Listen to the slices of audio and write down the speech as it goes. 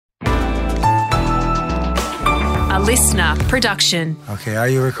listener production. Okay, are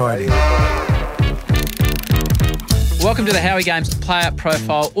you recording? Welcome to the Howie Games player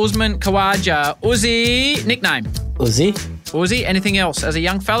profile. Usman, Khawaja, Uzi, nickname? Uzi. Uzi, anything else? As a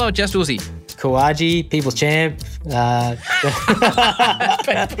young fellow or just Uzi? Khawaja, People's Champ. People's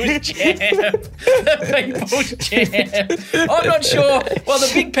Champ. The People's Champ. I'm not sure. Well,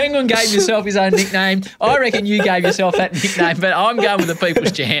 the Big Penguin gave yourself his own nickname. I reckon you gave yourself that nickname, but I'm going with the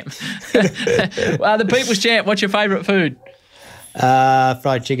People's Champ. The People's Champ, what's your favourite food?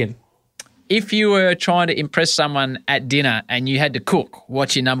 Fried chicken. If you were trying to impress someone at dinner and you had to cook,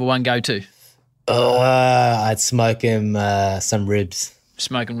 what's your number one go-to? I'd smoke him some ribs.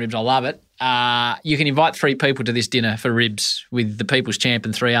 Smoking ribs, I love it. You can invite 3 people to this dinner for ribs with the People's Champ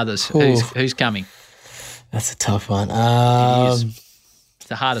and 3 others. Who's coming? That's a tough one. It's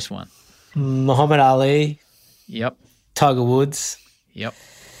the hardest one. Muhammad Ali. Yep. Tiger Woods. Yep.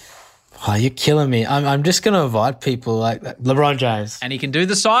 Oh, you're killing me. I'm just going to invite people like LeBron James. And he can do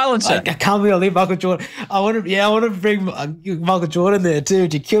the silencer. I can't believe I leave Michael Jordan. I want to bring Michael Jordan there too.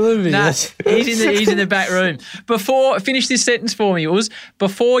 You're killing me. Nah, he's in the back room. Finish this sentence for me, Uz.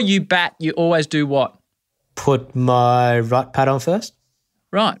 Before you bat, you always do what? Put my right pad on first.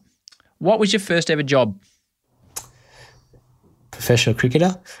 Right. What was your first ever job? Professional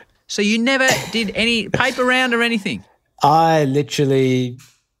cricketer. So you never did any paper round or anything? I literally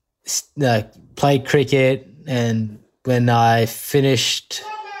played cricket, and when I finished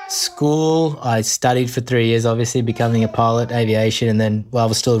school, I studied for 3 years, obviously becoming a pilot, aviation, and then I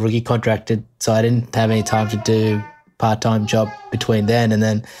was still rookie contracted, so I didn't have any time to do part-time job between then. And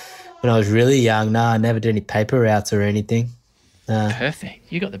then when I was really young, I never did any paper routes or anything.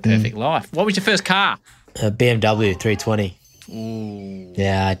 Perfect. You got the perfect life. What was your first car? A BMW 320. Ooh.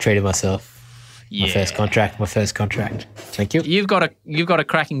 Yeah, I treated myself. Yeah. My first contract. Thank you. You've got a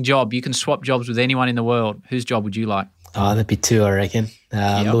cracking job. You can swap jobs with anyone in the world. Whose job would you like? Oh, that'd be 2, I reckon.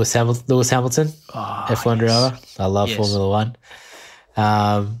 Lewis Hamilton, F1 driver. I love Formula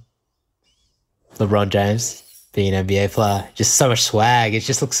 1. LeBron James, being an NBA player. Just so much swag. It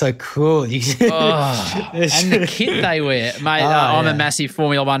just looks so cool. And the kit they wear. Mate, I'm a massive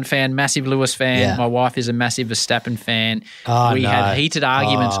Formula 1 fan, massive Lewis fan. Yeah. My wife is a massive Verstappen fan. We No. had heated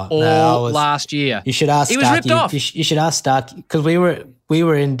arguments last year. You should ask He Starkey. was ripped off. You should ask Starkey, because we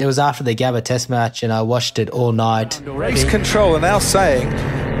were in, it was after the Gabba test match, and I watched it all night. Race control are now saying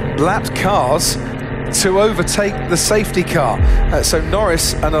lapped cars to overtake the safety car. So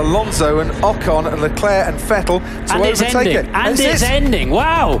Norris and Alonso and Ocon and Leclerc and Vettel to overtake it. And it's ending.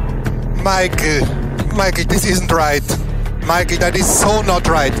 Wow. Michael, this isn't right. Michael, that is so not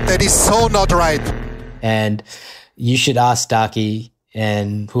right. That is so not right. And you should ask Starkey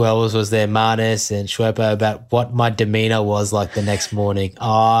and who else was there, Marnus and Schwerper, about what my demeanour was like the next morning.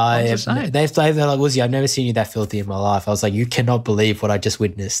 They're like, Woozy, I've never seen you that filthy in my life. I was like, you cannot believe what I just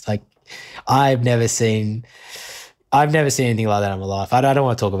witnessed. Like, I've never seen anything like that in my life. I don't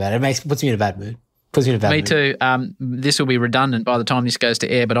want to talk about it. Puts me in a bad mood. Me too. This will be redundant by the time this goes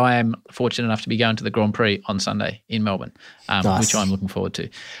to air, but I am fortunate enough to be going to the Grand Prix on Sunday in Melbourne, nice. Which I'm looking forward to.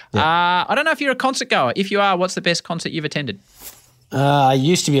 Yeah. I don't know if you're a concert goer. If you are, what's the best concert you've attended? I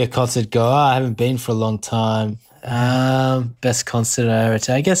used to be a concert goer. I haven't been for a long time. Best concert I ever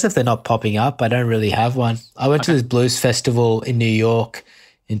attended. I guess if they're not popping up, I don't really have one. I went to this blues festival in New York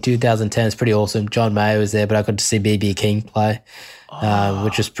in 2010. It's pretty awesome. John Mayer was there, but I got to see B.B. King play,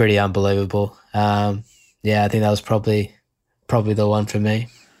 which was pretty unbelievable. I think that was probably the one for me.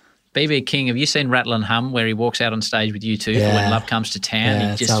 B.B. King, have you seen Rattle and Hum where he walks out on stage with U2 for When Love Comes to Town?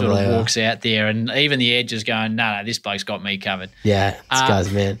 He just sort of walks out there and even the Edge is going, no, this bloke's got me covered. Yeah, this guy's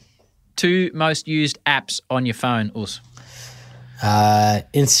man. 2 most used apps on your phone, Us?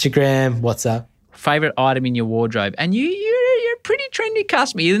 Instagram, WhatsApp. Favourite item in your wardrobe? And you're a pretty trendy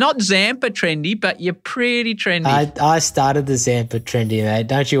customer. You're not Zampa trendy, but you're pretty trendy. I started the Zampa trendy, mate.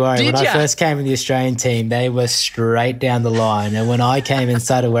 Don't you worry. I first came in the Australian team, they were straight down the line. And when I came and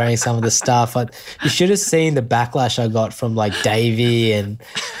started wearing some of the stuff, you should have seen the backlash I got from like Davey and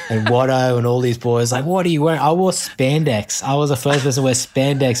Watto and all these boys. Like, what are you wearing? I wore spandex. I was the first person to wear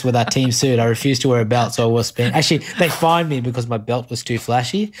spandex with our team suit. I refused to wear a belt, so I wore spandex. Actually, they fined me because my belt was too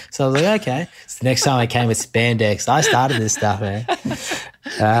flashy. So I was like, okay. So the next time I came with spandex, I started this stuff, man.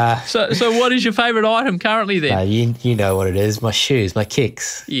 So what is your favourite item currently then? You know what it is. My shoes, my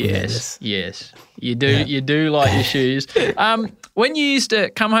kicks. Yes. You do. Yeah. You do like your shoes. When you used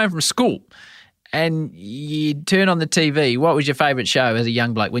to come home from school and you'd turn on the TV, what was your favourite show as a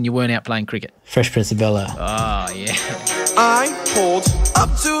young bloke when you weren't out playing cricket? Fresh Prince of Bel-Air. Oh, yeah. I pulled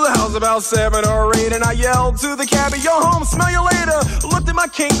up to the house about 7 or 8, and I yelled to the cabbie, "Yo, home, smell you later." Looked at my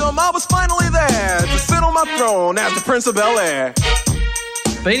kingdom, I was finally there to sit on my throne as the Prince of Bel-Air.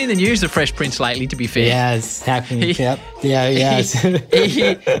 Been in the news, the Fresh Prince, lately, to be fair. Yes, happening. Yep. Yeah, yes.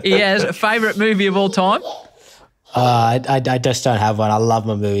 He has a favourite movie of all time? I just don't have one. I love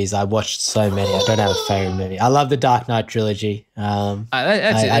my movies. I watched so many. I don't have a favourite movie. I love the Dark Knight trilogy.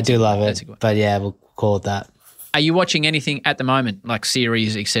 I do love it. But yeah, we'll call it that. Are you watching anything at the moment, like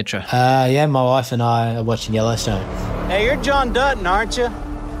series, etc.? Yeah, my wife and I are watching Yellowstone. Hey, you're John Dutton, aren't you?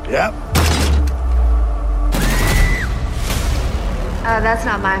 Yep. That's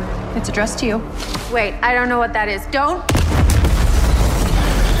not mine. It's addressed to you. Wait, I don't know what that is. Don't.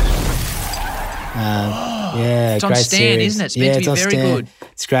 Yeah, it's on great Stan, series. isn't it? It's meant to be very good.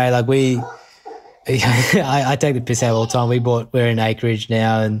 It's great. Like I take the piss out all the time. We're in acreage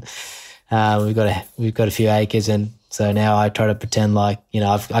now, and we've got a few acres, and so now I try to pretend like,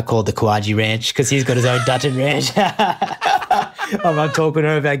 I call it the Khawaja Ranch because he's got his own Dutton ranch. I'm talking to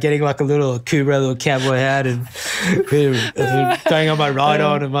her about getting like a little cowboy hat and going on my ride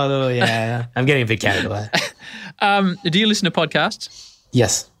on and my little, I'm getting a bit carried away. Do you listen to podcasts?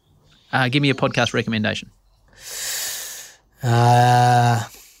 Yes. Give me a podcast recommendation.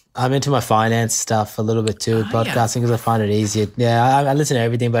 I'm into my finance stuff a little bit too with podcasting because I find it easier. Yeah, I listen to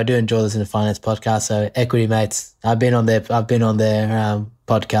everything, but I do enjoy listening to finance podcasts. So Equity Mates, I've been on their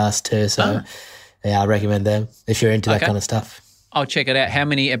podcast too. So I recommend them if you're into that kind of stuff. I'll check it out. How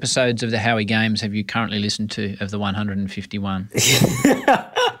many episodes of the Howie Games have you currently listened to of the 151?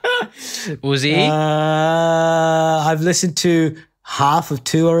 Was he? I've listened to half of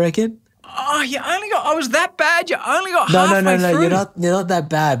 2, I reckon. Oh, I was that bad? You only got halfway through? No, you're not that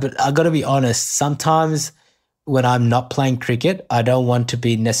bad, but I got to be honest. Sometimes when I'm not playing cricket, I don't want to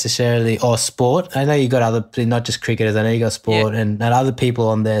be necessarily, or sport. I know you got other, not just cricketers, I know you got sport and other people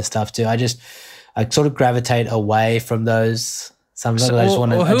on their stuff too. I sort of gravitate away from those. Sometimes I just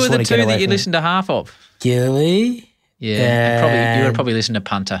want to. Who are the 2 that you listen to half of? Gilly. Yeah, you would probably listen to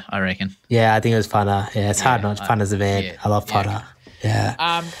Punter, I reckon. Yeah, I think it was Punter. Yeah, it's hard not. Punter's a man. Yeah, I love Punter.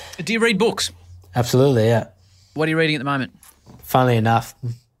 Yeah. Do you read books? Absolutely, yeah. What are you reading at the moment? Funnily enough,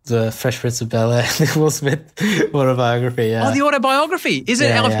 the Fresh Prince of Bel-Air, the Will Smith autobiography, yeah. Oh, the autobiography. Is it?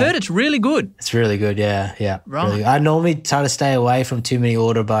 Yeah, I've heard it's really good. It's really good, yeah. Right. Really good. I normally try to stay away from too many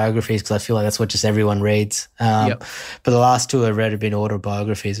autobiographies because I feel like that's what just everyone reads. But the last 2 I've read have been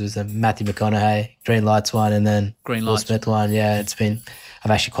autobiographies. It was the Matthew McConaughey, Green Lights one, and then Will Smith one. Yeah,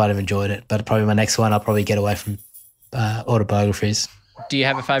 I've actually quite enjoyed it. But probably my next one, I'll probably get away from autobiographies. Do you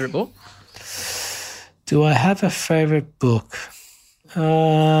have a favourite book? Do I have a favourite book?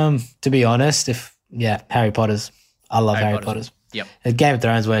 To be honest, Harry Potter's. I love Harry Potter's. Yep. And Game of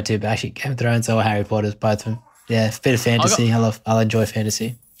Thrones were too, but actually Game of Thrones or Harry Potter's, both of them. Yeah, a bit of fantasy. I'll enjoy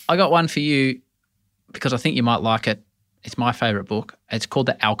fantasy. I got one for you because I think you might like it. It's my favourite book. It's called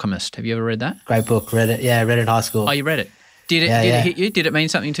The Alchemist. Have you ever read that? Great book. Read it. Yeah, read it in high school. Oh, you read it? Did it hit you? Did it mean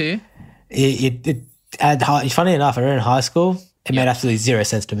something to you? Funny enough, I read it in high school. It made absolutely zero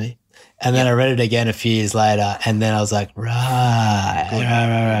sense to me. And then I read it again a few years later, and then I was like,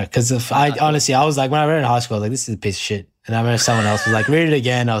 right. Because honestly, I was like, when I read it in high school, I was like, this is a piece of shit. And I remember someone else was like, read it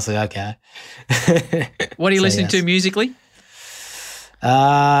again. I was like, okay. What are you listening to musically?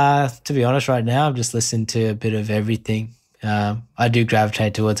 To be honest, right now, I'm just listening to a bit of everything. I do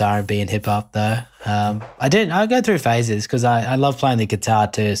gravitate towards R&B and hip hop though. I go through phases because I love playing the guitar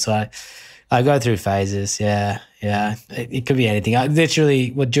too. So I go through phases. Yeah. It could be anything. I literally,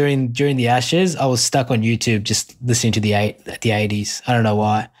 during the Ashes, I was stuck on YouTube just listening to the 80s. I don't know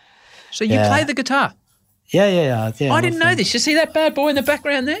why. So you play the guitar? Yeah. I didn't know this. You see that bad boy in the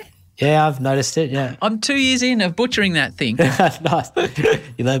background there? Yeah, I've noticed it. Yeah. I'm 2 years in of butchering that thing. Nice.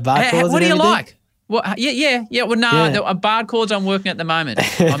 You know bar chords. What do you like? What? Yeah. Well, no, the bar chords I'm working at the moment.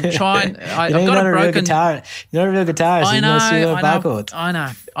 I'm trying. I've got a broken guitar. You're not a real guitarist. I know. Bar chords. I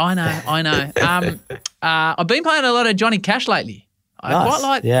know. I've been playing a lot of Johnny Cash lately. I quite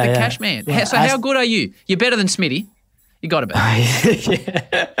like the Cash Man. Yeah. So how good are you? You're better than Smitty. You got to be.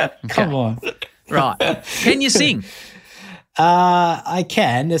 Yeah. Come on. Right. Can you sing? I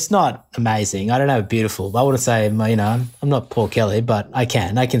can. It's not amazing. I don't know, beautiful. I wouldn't say, I'm not Paul Kelly, but I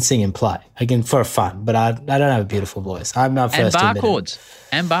can sing and play. I can for fun, but I don't have a beautiful voice. I'm not first to admit it.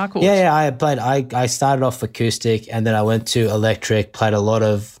 And bar chords. Yeah. I started off acoustic and then I went to electric. Played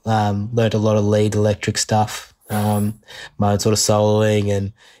learned a lot of lead electric stuff. My own sort of soloing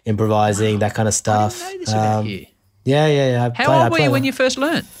and improvising, that kind of stuff. I didn't know this about you. Yeah. How old were you when you first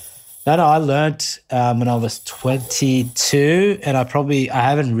learned? No, I learnt when I was 22, and I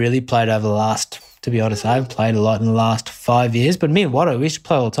haven't really played over the last to be honest. I haven't played a lot in the last 5 years, but me and Watto, we used to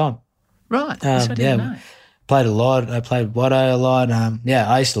play all the time. Right. That's what I didn't know. Played a lot. I played Watto a lot.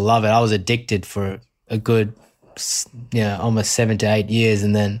 I used to love it. I was addicted for a good, almost 7 to 8 years,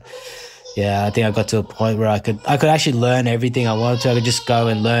 and then, I think I got to a point where I could actually learn everything I wanted to. I could just go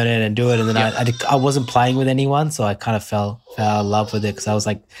and learn it and do it, and then I wasn't playing with anyone, so I kind of fell in love with it because I was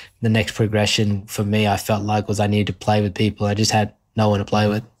like, the next progression for me, I felt like was I needed to play with people. I just had no one to play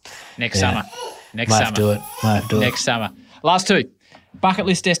with. Next summer. Might have to do it. Next summer. Last two. Bucket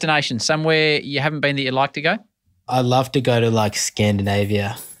list destination, somewhere you haven't been that you'd like to go? I'd love to go to like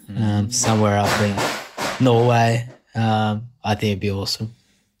Scandinavia, somewhere up in Norway. I think it'd be awesome.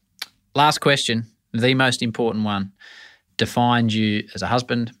 Last question, the most important one. Defines you as a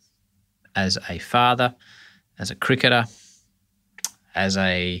husband, as a father, as a cricketer, as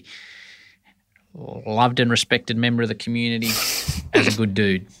a loved and respected member of the community, as a good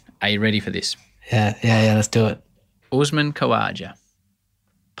dude. Are you ready for this? Yeah, let's do it. Usman Khawaja,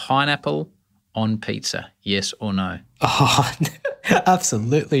 pineapple on pizza, yes or no? Oh,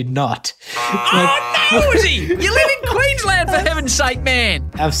 absolutely not. Oh, no, Uzi! You live in Queensland, for heaven's sake, man.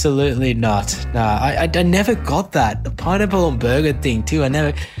 Absolutely not. No, I never got that. The pineapple on burger thing too. I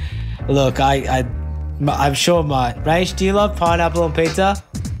never... Look, I'm sure Rach, do you love pineapple on pizza?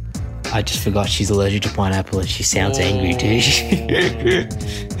 I just forgot she's allergic to pineapple and she sounds angry too.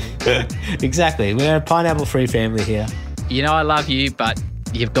 Exactly. We're a pineapple-free family here. You know I love you, but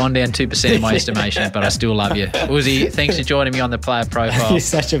you've gone down 2% in my estimation, but I still love you. Uzi, thanks for joining me on the player profile. You're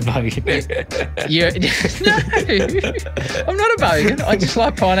such a bogan. No, I'm not a bogan. I just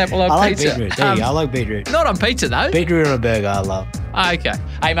like pineapple on pizza. I like beetroot. There you go. I like beetroot. Not on pizza, though. Beetroot on a burger, I love. Okay.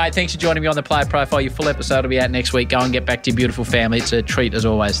 Hey, mate, thanks for joining me on the player profile. Your full episode will be out next week. Go and get back to your beautiful family. It's a treat as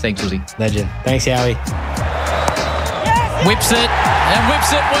always. Thanks, Uzi. Legend. Thanks, Howie. Whips it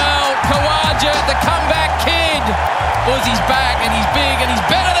well. Khawaja, the comeback kid. Uzi's back and he's big and he's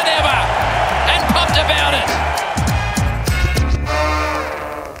better than ever. And pumped about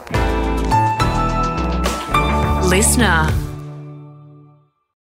it. Listener.